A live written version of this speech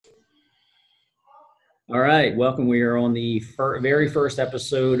All right, welcome. We are on the very first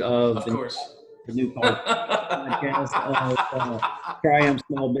episode of Of course. the new podcast of Triumph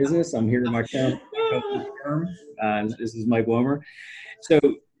Small Business. I'm here with my co-host Sherm. This is Mike Womer. So,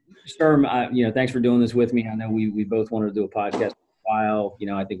 Sherm, thanks for doing this with me. I know we both wanted to do a podcast for a while.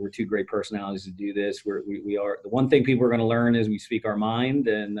 I think we're two great personalities to do this. We are the one thing people are going to learn is we speak our mind,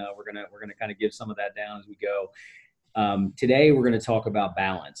 and we're gonna kind of give some of that down as we go. Today, we're going to talk about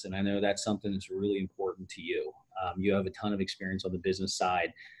balance, and I know that's something that's really important to you. You have a ton of experience on the business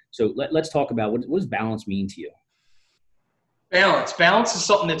side. So let's talk about what does balance mean to you? Balance. Balance is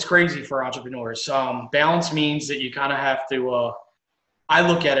something that's crazy for entrepreneurs. Balance means that you kind of have to, I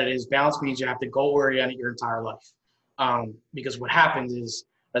look at it as balance means you have to goal orient your entire life. Because what happens is,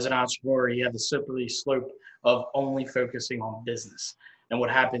 as an entrepreneur, you have the slippery slope of only focusing on business. And what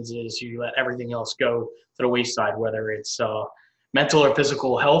happens is you let everything else go to the wayside, whether it's mental or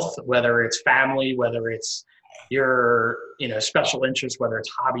physical health, whether it's family, whether it's your special interests, whether it's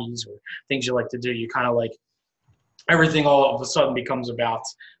hobbies or things you like to do. You kind of like everything all of a sudden becomes about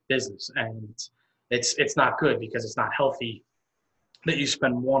business, and it's not good because it's not healthy that you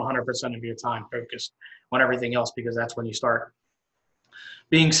spend 100% of your time focused on everything else, because that's when you start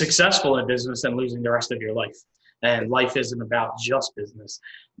being successful in business and losing the rest of your life. And life isn't about just business.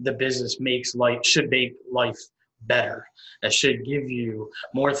 The business should make life better. It should give you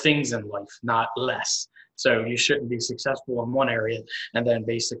more things in life, not less. So you shouldn't be successful in one area and then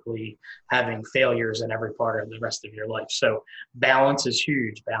basically having failures in every part of the rest of your life. So balance is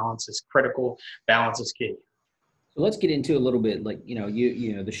huge. Balance is critical. Balance is key. So let's get into a little bit, like the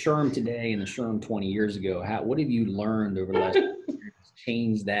Sherm today and the Sherm 20 years ago. What have you learned over the last years to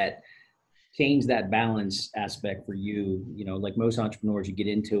change that balance aspect for you? Like most entrepreneurs, you get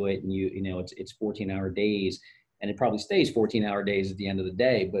into it and it's 14-hour days, and it probably stays 14-hour days at the end of the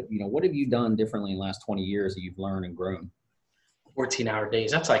day. But what have you done differently in the last 20 years that you've learned and grown? 14-hour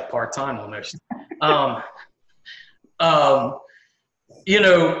days. That's like part-time almost. Um, um, you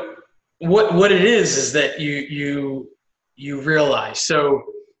know, what it is that you realize. So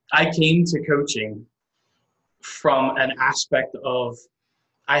I came to coaching from an aspect of,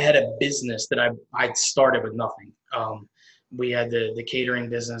 I had a business that I started with nothing. We had the catering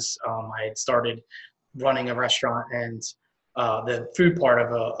business. I had started running a restaurant and the food part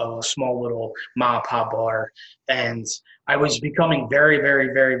of a small little mom and pop bar. And I was becoming very, very,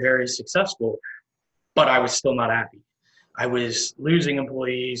 very, very successful, but I was still not happy. I was losing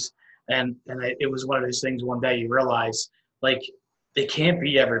employees, it was one of those things. One day you realize, like, it can't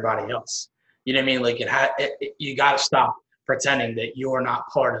be everybody else. You know what I mean? Like, you got to stop pretending that you're not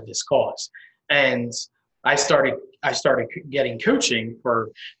part of this cause. And I started getting coaching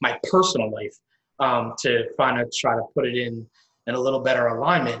for my personal life, to try to put it in a little better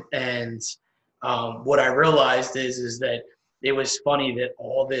alignment. And what I realized is that it was funny that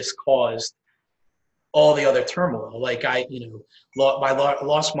all this caused all the other turmoil. Like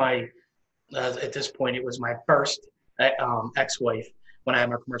lost my, at this point, it was my first ex-wife when I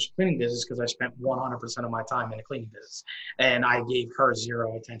had my commercial cleaning business, because I spent 100% of my time in the cleaning business, and I gave her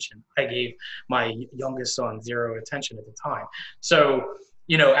zero attention. I gave my youngest son zero attention at the time. So,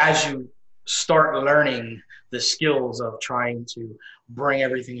 as you start learning the skills of trying to bring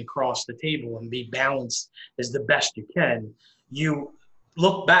everything across the table and be balanced as the best you can, you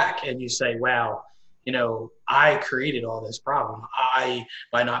look back and you say, wow, I created all this problem.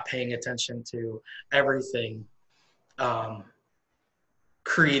 By not paying attention to everything,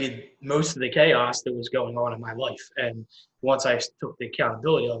 created most of the chaos that was going on in my life. And once I took the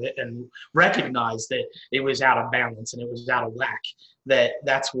accountability of it and recognized that it was out of balance and it was out of whack,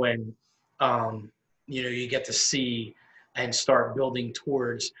 that's when, you get to see and start building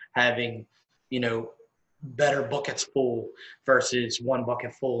towards having, better buckets full versus one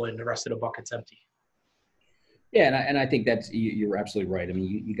bucket full and the rest of the bucket's empty. Yeah, and I think you're absolutely right. I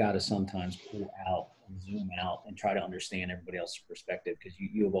mean, you got to sometimes pull out and zoom out and try to understand everybody else's perspective, because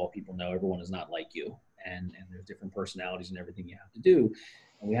you of all people know everyone is not like you, and there's different personalities and everything you have to do,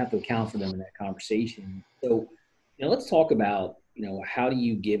 and we have to account for them in that conversation. So, let's talk about how do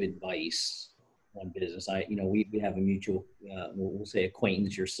you give advice on business? We have a mutual we'll say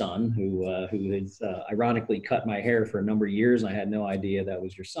acquaintance, your son, who has ironically cut my hair for a number of years, and I had no idea that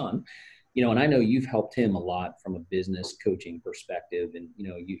was your son. And I know you've helped him a lot from a business coaching perspective, and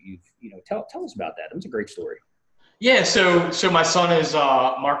tell us about that. It was a great story. Yeah, so my son is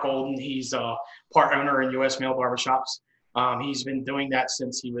Mark Olden. He's part owner in U.S. Mail Barbershops. He's been doing that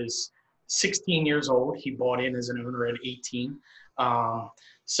since he was 16 years old. He bought in as an owner at 18.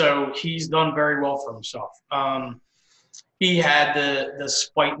 So he's done very well for himself. He had the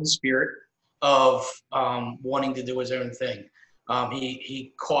spite and spirit. of wanting to do his own thing.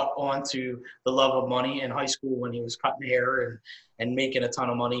 He caught on to the love of money in high school when he was cutting hair and making a ton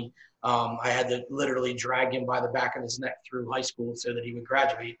of money. I had to literally drag him by the back of his neck through high school so that he would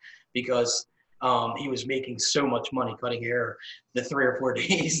graduate because he was making so much money cutting hair the 3 or 4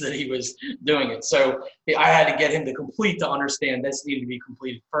 days that he was doing it. So I had to get him to understand this needed to be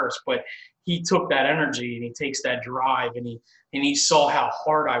completed first. But he took that energy and he takes that drive and he saw how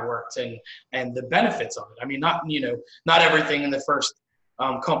hard I worked and the benefits of it. I mean, not everything in the first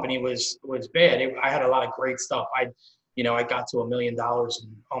company was bad. I had a lot of great stuff. I got to $1 million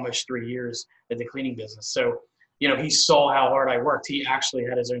in almost 3 years in the cleaning business. So, he saw how hard I worked. He actually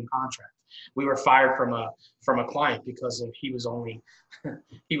had his own contract. We were fired from a client because he was only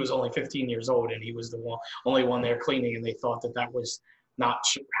 15 years old and he was the only one there cleaning, and they thought that was not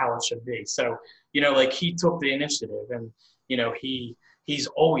how it should be. So, like he took the initiative, and he's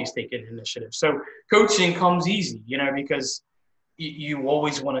always taken initiative. So coaching comes easy, because you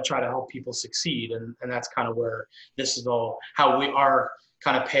always want to try to help people succeed, and that's kind of where this is all how our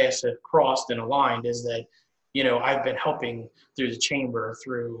kind of paths have crossed and aligned, is that I've been helping through the chamber,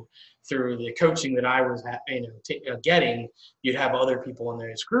 through the coaching that I was getting. You'd have other people in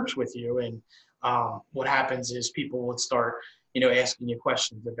those groups with you, and what happens is people would start asking you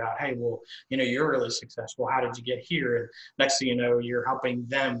questions about, hey, well, you're really successful, how did you get here? And next thing you know, you're helping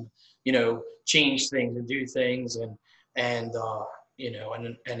them change things and do things, and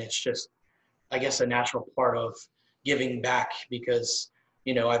it's just, I guess, a natural part of giving back, because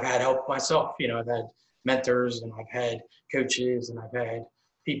I've had help myself. I've had mentors, and I've had coaches, and I've had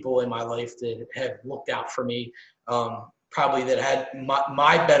people in my life that have looked out for me, probably that had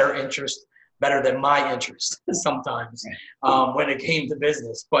my better interest better than my interest sometimes, when it came to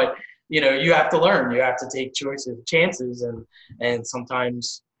business. But you have to learn. You have to take chances, and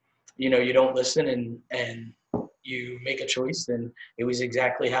sometimes you don't listen, and you make a choice, and it was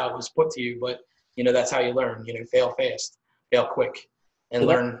exactly how it was put to you. But that's how you learn. Fail fast, fail quick, and So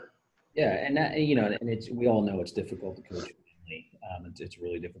learn. yeah, and that, and we all know it's difficult to coach family. It's a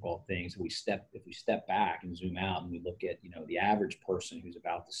really difficult thing. So if we step back and zoom out and we look at the average person who's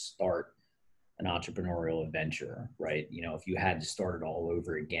about to start an entrepreneurial adventure, right? If you had to start it all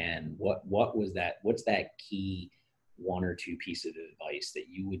over again, what was that? What's that key one or two piece of advice that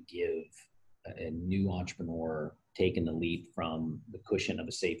you would give a new entrepreneur taking the leap from the cushion of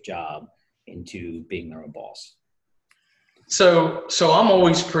a safe job into being their own boss? So I'm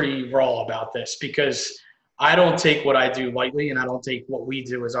always pretty raw about this, because I don't take what I do lightly, and I don't take what we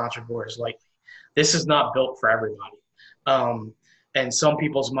do as entrepreneurs lightly. This is not built for everybody. And some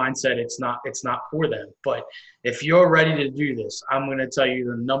people's mindset, it's not for them. But if you're ready to do this, I'm going to tell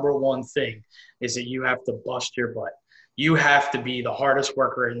you the number one thing is that you have to bust your butt. You have to be the hardest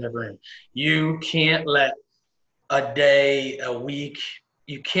worker in the room. You can't let a day, a week,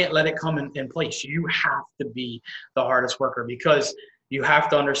 you can't let it come in place. You have to be the hardest worker, because you have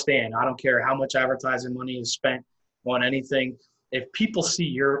to understand, I don't care how much advertising money is spent on anything. If people see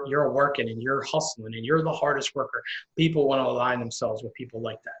you're working and you're hustling and you're the hardest worker, people want to align themselves with people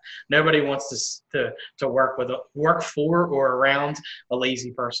like that. Nobody wants to work for or around a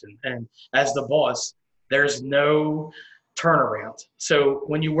lazy person. And as the boss, there's no turnaround. So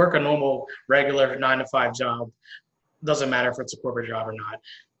when you work a normal, regular 9-to-5 job, doesn't matter if it's a corporate job or not,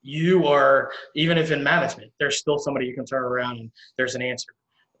 you are, even if in management, there's still somebody you can turn around and there's an answer.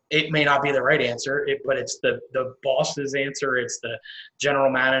 It may not be the right answer, but it's the boss's answer. It's the general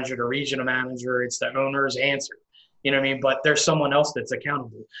manager, the regional manager, it's the owner's answer. You know what I mean? But there's someone else that's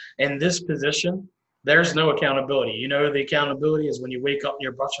accountable. In this position, there's no accountability. The accountability is when you wake up and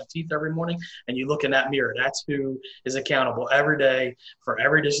you're brushing teeth every morning and you look in that mirror. That's who is accountable every day for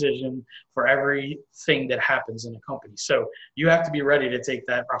every decision, for everything that happens in a company. So you have to be ready to take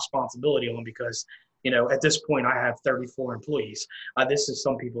that responsibility on, because at this point, I have 34 employees. This is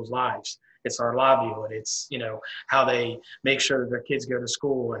some people's lives. It's our livelihood. It's, how they make sure their kids go to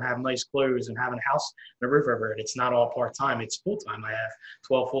school and have nice clothes and have a house and a roof over it. It's not all part-time. It's full-time. I have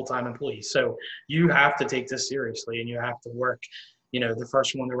 12 full-time employees. So you have to take this seriously, and you have to work, the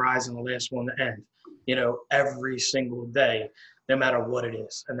first one to rise and the last one to end, every single day, no matter what it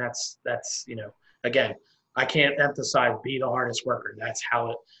is. And that's, again, I can't emphasize, be the hardest worker. That's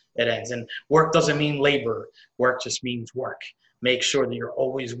how it ends. And work doesn't mean labor. Work just means work. Make sure that you're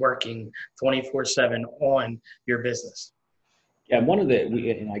always working 24/7 on your business. Yeah,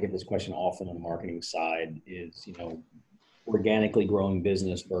 and I get this question often on the marketing side is, organically growing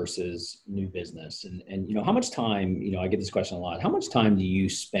business versus new business. And how much time, I get this question a lot. How much time do you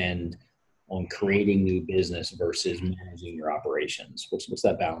spend on creating new business versus managing your operations? What's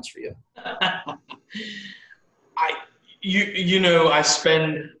that balance for you? I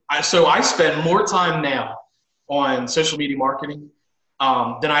I spend more time now on social media marketing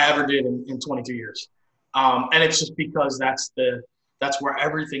than I ever did in 22 years, and it's just because that's where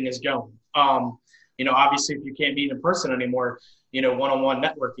everything is going. Obviously, if you can't meet in person anymore, one-on-one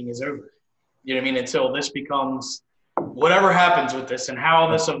networking is over. You know what I mean? Until this becomes whatever happens with this and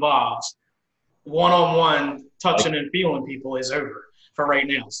how this evolves, one-on-one touching and feeling people is over for right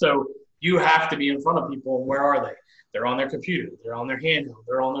now. So you have to be in front of people. And where are they? They're on their computer. They're on their handheld.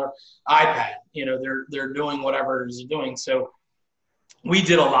 They're on their iPad. They're doing whatever it is they're doing. So we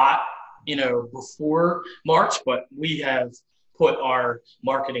did a lot, before March, but we have put our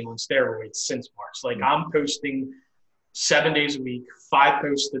marketing on steroids since March. Like I'm posting 7 days a week, 5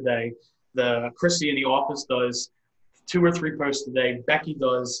 posts a day. The Christy in the office does 2 or 3 posts a day. Becky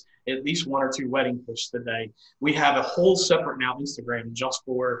does at least 1 or 2 wedding posts a day. We have a whole separate now Instagram just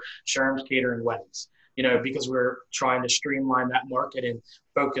for Sherm's Catering Weddings, because we're trying to streamline that market and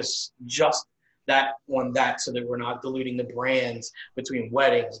focus just that on that so that we're not diluting the brands between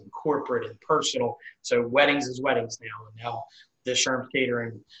weddings and corporate and personal. So weddings is weddings now. And now the Sherm's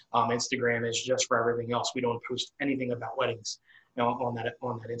Catering Instagram is just for everything else. We don't post anything about weddings on that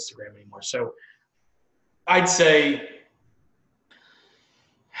Instagram anymore. So I'd say,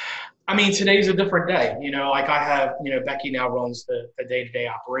 today's a different day. Like I have, Becky now runs the day-to-day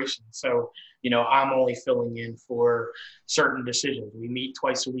operation. So, I'm only filling in for certain decisions. We meet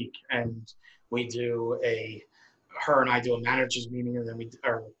twice a week and we do her and I do a manager's meeting, and then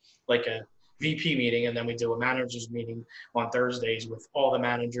like a VP meeting, and then we do a manager's meeting on Thursdays with all the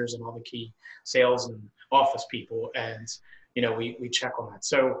managers and all the key sales and office people. And, we check on that.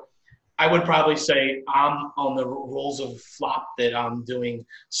 So I would probably say I'm on the rules of flop that I'm doing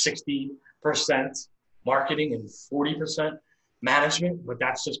 60% marketing and 40% management, but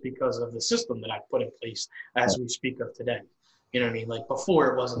that's just because of the system that I put in place as we speak of today. You know what I mean? Like before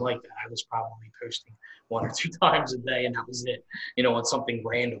it wasn't like that. I was probably posting 1 or 2 times a day and that was it, on something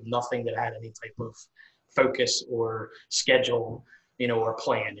random, nothing that had any type of focus or schedule, or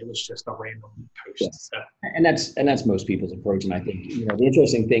plan. It was just a random post. Yeah. So. And that's most people's approach. And I think, the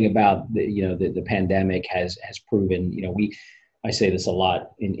interesting thing about the pandemic has proven, I say this a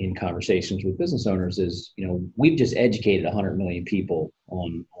lot in conversations with business owners is, we've just educated 100 million people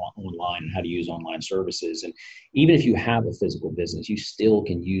online and how to use online services. And even if you have a physical business, you still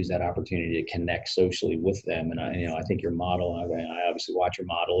can use that opportunity to connect socially with them. And I think your model, I obviously watch your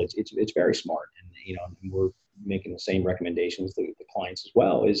model. It's very smart. And, we're making the same recommendations to the clients as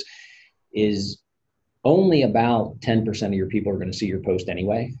well, is only about 10% of your people are going to see your post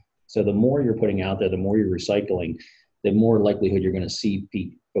anyway. So the more you're putting out there, the more you're recycling, the more likelihood you're going to see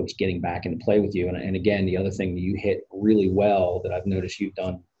folks getting back into play with you. And again, the other thing that you hit really well that I've noticed you've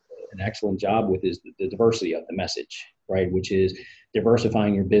done an excellent job with is the diversity of the message, right? Which is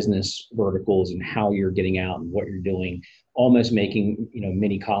diversifying your business verticals and how you're getting out and what you're doing, almost making,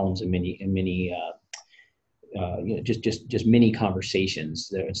 mini columns and just mini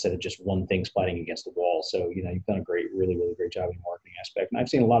conversations instead of just one thing spotting against the wall. So, you've done a really, really great job in the marketing aspect. And I've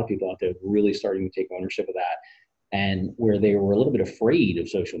seen a lot of people out there really starting to take ownership of that. And where they were a little bit afraid of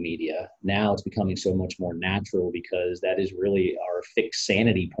social media, now it's becoming so much more natural because that is really our fixed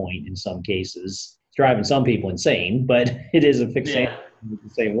sanity point in some cases. It's driving some people insane, but it is a fixed sanity the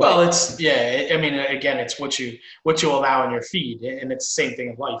same way. Well, again, it's what you allow in your feed, and it's the same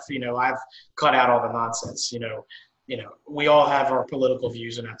thing in life. I've cut out all the nonsense. We all have our political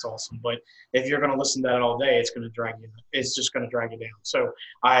views, and that's awesome. But if you're going to listen to that all day, it's going to drag you. It's just going to drag you down. So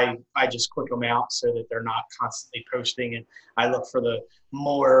I just click them out so that they're not constantly posting, and I look for the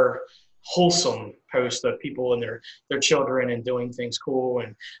more wholesome posts of people and their children and doing things cool,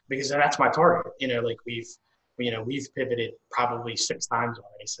 and because that's my target. We've pivoted probably 6 times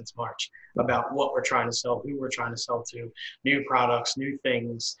already since March about what we're trying to sell, who we're trying to sell to, new products, new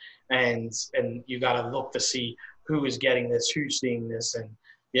things, and you got to look to see who is getting this, who's seeing this, and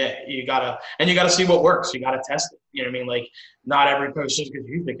you gotta see what works. You gotta test it. You know what I mean? Like not every post just because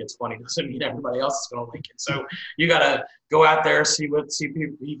you think it's funny doesn't mean everybody else is gonna like it. So you gotta go out there, see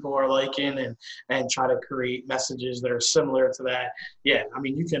people are liking, and try to create messages that are similar to that. Yeah,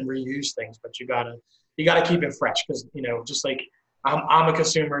 you can reuse things, but you gotta keep it fresh because just like I'm a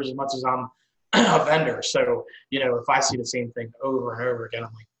consumer as much as I'm a vendor. So if I see the same thing over and over again,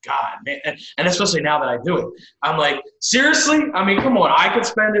 I'm like, God, man. And especially now that I do it, I'm like, seriously? I mean, come on. I could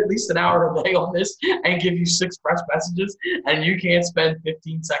spend at least an hour a day on this and give you 6 press messages, and you can't spend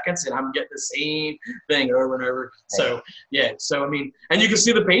 15 seconds, and I'm getting the same thing over and over. So, yeah. So, I mean, and you can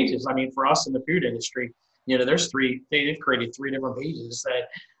see the pages. I mean, for us in the food industry, they've created 3 different pages that,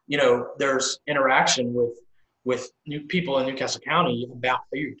 there's interaction with new people in Newcastle County about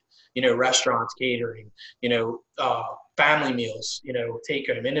food, restaurants, catering, family meals, take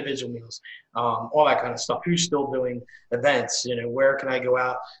home, individual meals, all that kind of stuff. Who's still doing events? Where can I go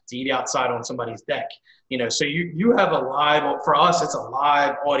out to eat outside on somebody's deck? So you have a live, for us, it's a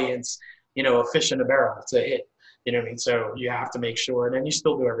live audience, a fish in a barrel. It's a hit. You know what I mean? So you have to make sure, and then you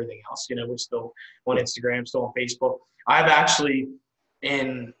still do everything else. We're still on Instagram, still on Facebook. I've actually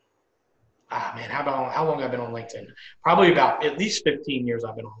how long have I been on LinkedIn? Probably about at least 15 years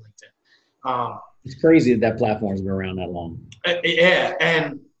I've been on LinkedIn. It's crazy that platform's been around that long. Yeah,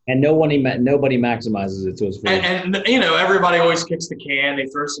 and nobody maximizes it to its full. And everybody always kicks the can. They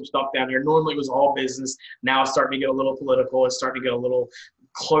throw some stuff down there. Normally it was all business. Now it's starting to get a little political. It's starting to get a little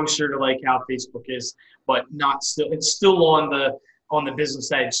closer to like how Facebook is, but not still. It's still on the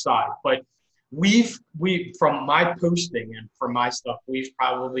business edge side. But we from my posting and from my stuff, we've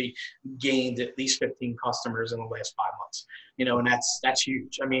probably gained at least 15 customers in the last 5 months. And that's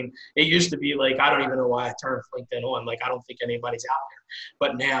huge. I mean, it used to be like, I don't even know why I turned LinkedIn on. Like, I don't think anybody's out there.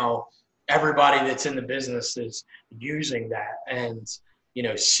 But now everybody that's in the business is using that and,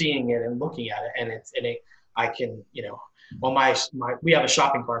 seeing it and looking at it. And I can, well, we have a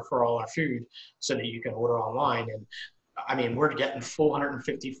shopping cart for all our food so that you can order online. And I mean, we're getting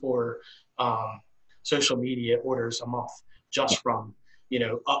 454 social media orders a month just from,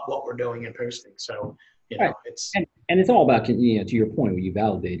 what we're doing and posting. So, right. It's all about, to your point, what you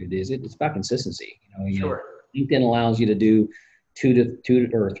validated it's about consistency. Sure. LinkedIn allows you to do 2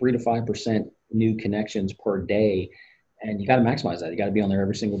 or 3 to 5% new connections per day. And you got to maximize that. You got to be on there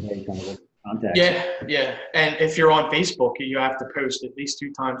every single day, kind of look at contacts. Yeah. And if you're on Facebook, you have to post at least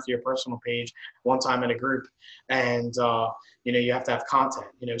 2 times to your personal page, 1 time in a group. And, you have to have content,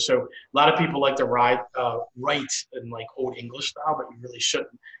 so a lot of people like to write in like old English style, but you really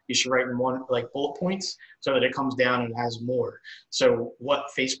shouldn't. You should write in one, like bullet points, so that it comes down and has more. So what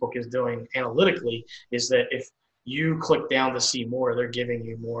Facebook is doing analytically is that if you click down to see more, they're giving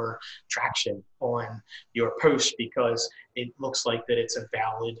you more traction on your post because it looks like that it's a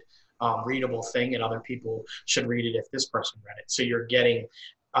valid, readable thing, and other people should read it if this person read it. So you're getting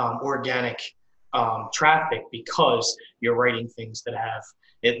organic traffic because you're writing things that have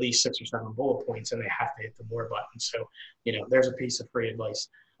at least 6 or 7 bullet points, and they have to hit the more button. So, there's a piece of free advice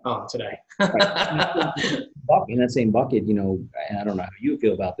today. Right. In that same bucket, and I don't know how you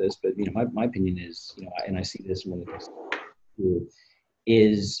feel about this, but my opinion is, and I see this when it comes to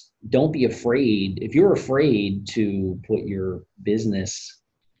is don't be afraid. If you're afraid to put your business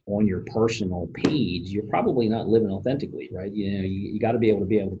on your personal page, you're probably not living authentically, right? You got to be able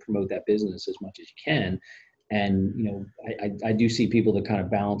to promote that business as much as you can. And, I do see people that kind of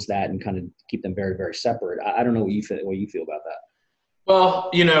balance that and kind of keep them very, very separate. I don't know what you feel about that.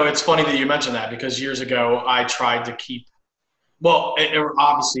 Well, it's funny that you mentioned that because years ago I tried to keep,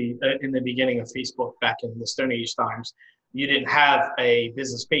 obviously in the beginning of Facebook back in the Stone Age times, you didn't have a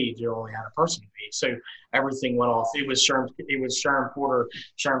business page. You only had a personal page. So everything went off. It was Sherm Porter,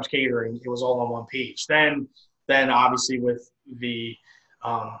 Sherm's Catering. It was all on one page. Then obviously with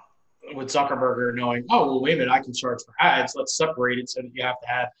Zuckerberg knowing, oh, well, wait a minute, I can charge for ads. Let's separate it so that you have to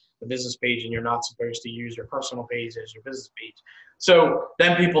have a business page and you're not supposed to use your personal page as your business page. So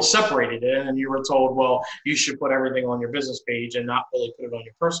then people separated it, and you were told, well, you should put everything on your business page and not really put it on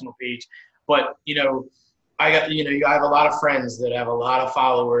your personal page. But, I have a lot of friends that have a lot of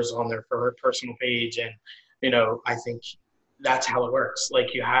followers on their personal page. And, I think that's how it works.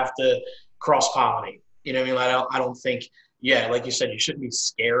 Like, you have to cross-pollinate. I mean? I don't think, like you said, you shouldn't be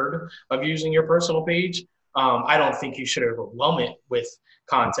scared of using your personal page. I don't think you should overwhelm it with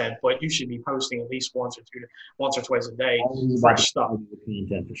content, but you should be posting at least once or twice a day, fresh stuff.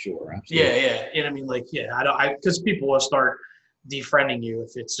 Content for sure. Absolutely. Yeah. Because people will start defriending you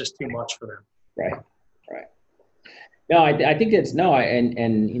if it's just too much for them. Right. No, I think it's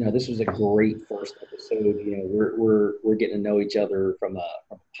and this was a great first episode. We're getting to know each other from a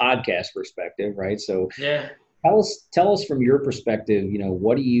podcast perspective, right? So yeah. Tell us from your perspective,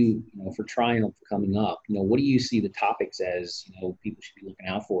 what do you, for Triumph coming up, what do you see the topics as, people should be looking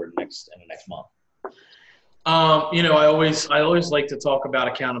out for in the next month? I always like to talk about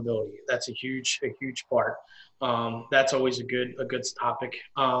accountability. That's a huge part. That's always a good topic.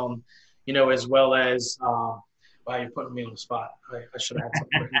 As well as Wow, you're putting me on the spot. I should have had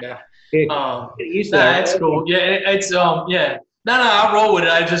something written down. Get used to Nah, that. it's cool. Yeah, it's yeah. No, I'll roll with it.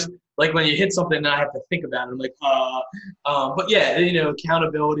 I just like when you hit something, I have to think about it. I'm like, but yeah,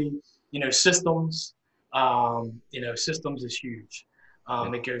 accountability, systems, systems is huge.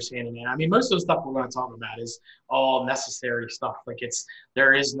 It goes hand in hand. I mean, most of the stuff we're going to talk about is all necessary stuff. Like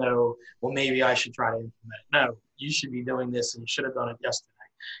there is no, well, maybe I should try to implement it. No, you should be doing this and you should have done it yesterday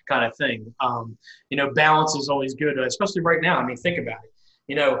kind of thing. Balance is always good, especially right now. I mean, think about it.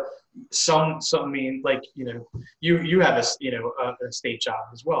 I mean, like, you have a state job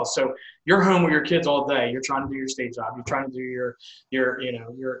as well. So you're home with your kids all day. You're trying to do your state job. You're trying to do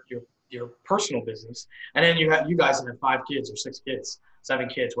your personal business. And then you guys have 5 kids or 6 kids, 7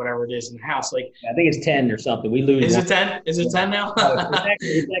 kids, whatever it is in the house. Like, I think it's 10 or something. We lose. Is one. it 10? Is it 10 now? No,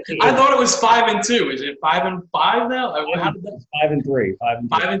 it's actually I thought it was 5 and 2. Is it 5 and 5 now? How did that? 5 and 3. 5 and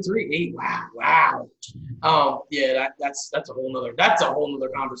 3. 5 and 3. 8. Wow. Yeah, that's a whole nother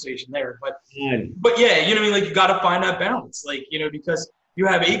conversation there. But yeah, what I mean, like, you got to find that balance, like, because you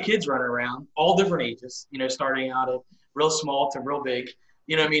have 8 kids running around, all different ages, starting out at real small to real big.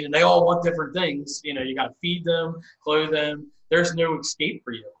 What I mean? And they all want different things. You got to feed them, clothe them. There's no escape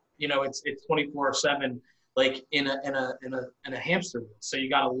for you. It's 24/7, like in a hamster wheel. So you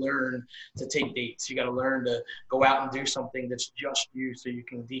got to learn to take dates. You got to learn to go out and do something that's just you, so you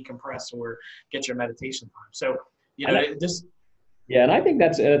can decompress or get your meditation time. So this. Yeah, and I think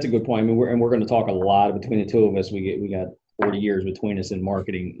that's a good point. I mean, we're going to talk a lot between the two of us. We got 40 years between us in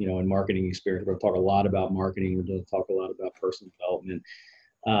marketing, and marketing experience. We're going to talk a lot about marketing. We're going to talk a lot about personal development.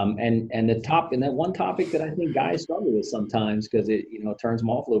 And that one topic that I think guys struggle with sometimes, because it turns them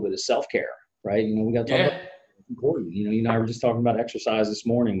off a little bit, is self-care, right? We got to talk about it's important. You and I were just talking about exercise this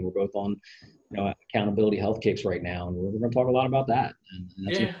morning. We're both on accountability health kicks right now, and we're going to talk a lot about that. And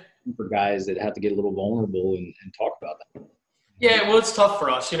that's important for guys that have to get a little vulnerable and talk about that. Yeah, well, it's tough for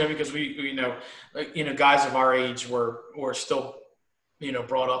us, because we guys of our age were still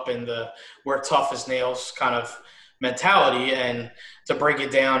brought up in we're tough as nails kind of mentality, and to break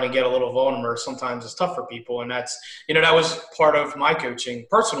it down and get a little vulnerable sometimes is tough for people. And that's, that was part of my coaching,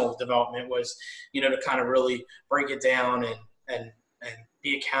 personal development, was, to kind of really break it down and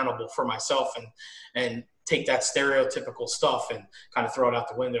be accountable for myself and take that stereotypical stuff and kind of throw it out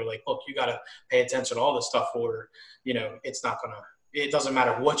the window. Like, look, you got to pay attention to all this stuff, or, it doesn't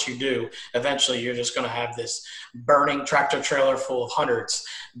matter what you do. Eventually, you're just going to have this burning tractor trailer full of hundreds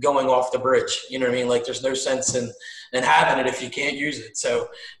going off the bridge. You know what I mean? Like, there's no sense in having it if you can't use it. So,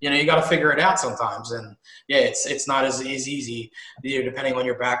 you got to figure it out sometimes. And yeah, it's not as easy, depending on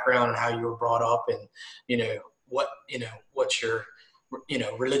your background and how you were brought up, and what your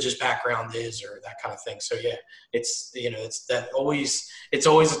religious background is, or that kind of thing. So yeah, it's always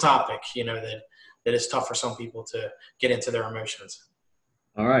a topic, that is tough for some people to get into their emotions.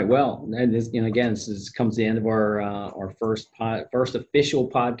 All right. Well, and again, this comes to the end of our first official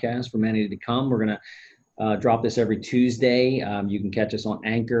podcast for Many to Come. We're going to drop this every Tuesday. You can catch us on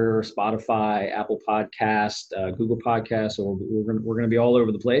Anchor, Spotify, Apple Podcast, Google Podcasts, or we're going to be all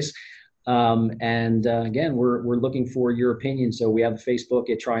over the place. Again, we're looking for your opinion. So we have Facebook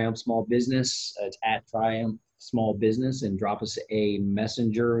at Triumph Small Business. It's at Triumph Small Business, and drop us a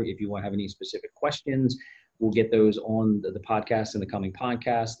messenger if you want to have any specific questions. We'll get those on the podcast in the coming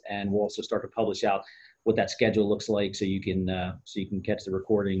podcast, and we'll also start to publish out what that schedule looks like, so you can catch the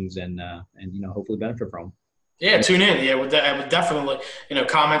recordings and hopefully benefit from them. Yeah, tune in. Yeah, I would definitely,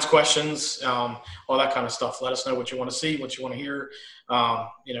 comments, questions, all that kind of stuff. Let us know what you want to see, what you want to hear.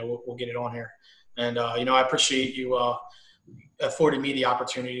 We'll get it on here. And I appreciate you affording me the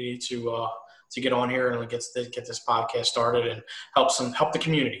opportunity to get on here and get this podcast started and help the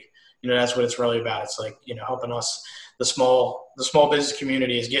community. That's what it's really about. It's like, helping us. The small business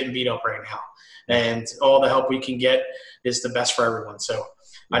community is getting beat up right now, and all the help we can get is the best for everyone. So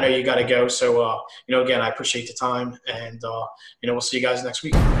I know you got to go. So, again, I appreciate the time, and, we'll see you guys next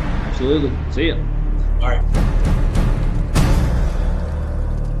week. Absolutely. See you. All right.